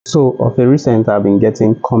So of a recent, I've been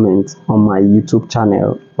getting comments on my YouTube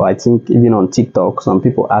channel, or I think even on TikTok, some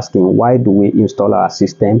people asking why do we install our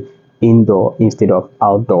system indoor instead of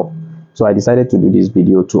outdoor. So I decided to do this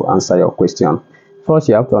video to answer your question. First,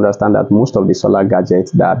 you have to understand that most of the solar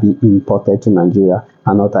gadgets that are being imported to Nigeria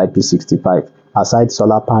are not IP65. Aside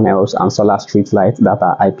solar panels and solar street lights that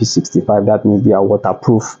are IP65, that means they are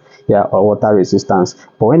waterproof, or water resistance.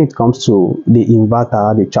 But when it comes to the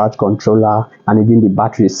inverter, the charge controller, and even the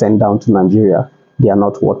battery sent down to Nigeria, they are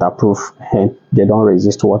not waterproof and they don't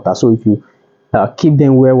resist water. So if you keep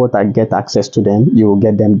them where water get access to them, you will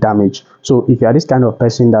get them damaged. So if you are this kind of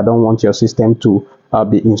person that don't want your system to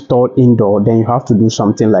be installed indoor, then you have to do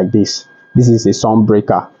something like this. This is a sun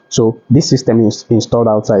breaker. So this system is installed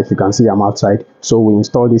outside. If you can see, I'm outside. So we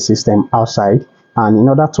install this system outside, and in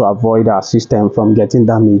order to avoid our system from getting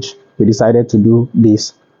damaged, we decided to do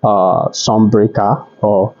this sun breaker,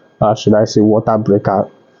 or should I say water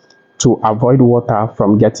breaker, to avoid water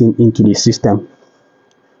from getting into the system.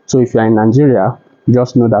 So if you are in Nigeria,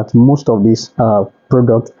 just know that most of these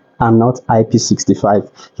products are not IP65.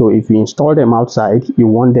 So if you install them outside, you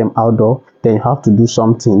want them outdoor, then you have to do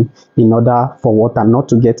something in order for water not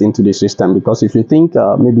to get into the system. Because if you think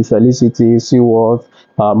maybe Felicity, Seaworth,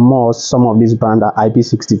 Moss, some of these brands are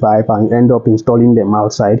IP65, and you end up installing them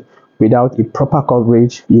outside without a proper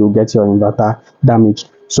coverage, you will get your inverter damaged.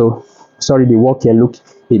 So sorry, the work here looked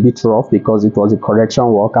a bit rough because it was a correction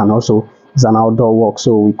work, and also it's an outdoor work,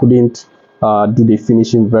 so we couldn't do the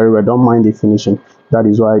finishing very well. Don't mind the finishing. That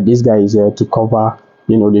is why this guy is here to cover,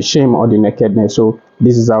 the shame or the nakedness. So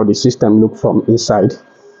this is how the system looks from inside.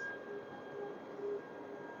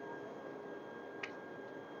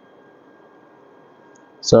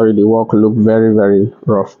 Sorry, the work looked very, very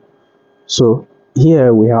rough. So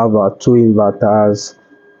here we have two inverters,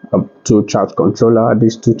 two charge controller.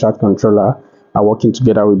 These two charge controller are working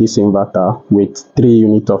together with this inverter with 3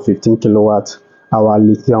 units of 15 kilowatt hour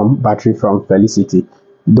lithium battery from Felicity.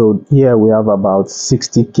 Though here we have about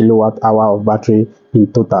 60 kilowatt hour of battery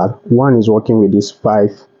in total. One is working with this 5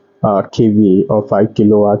 kVA or 5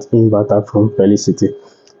 kilowatt inverter from Felicity.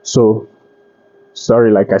 So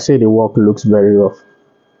sorry, like I said, the work looks very rough.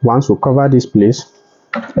 Once we cover this place,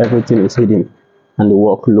 everything is hidden and the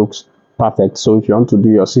work looks perfect. So if you want to do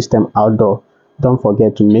your system outdoor, don't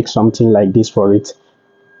forget to make something like this for it,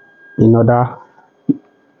 in order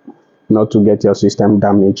not to get your system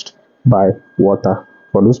damaged by water.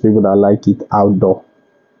 For those people that like it outdoor,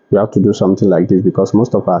 you have to do something like this, because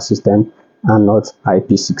most of our system are not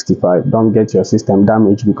IP65. Don't get your system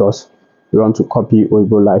damaged because you want to copy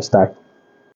Oyibo lifestyle.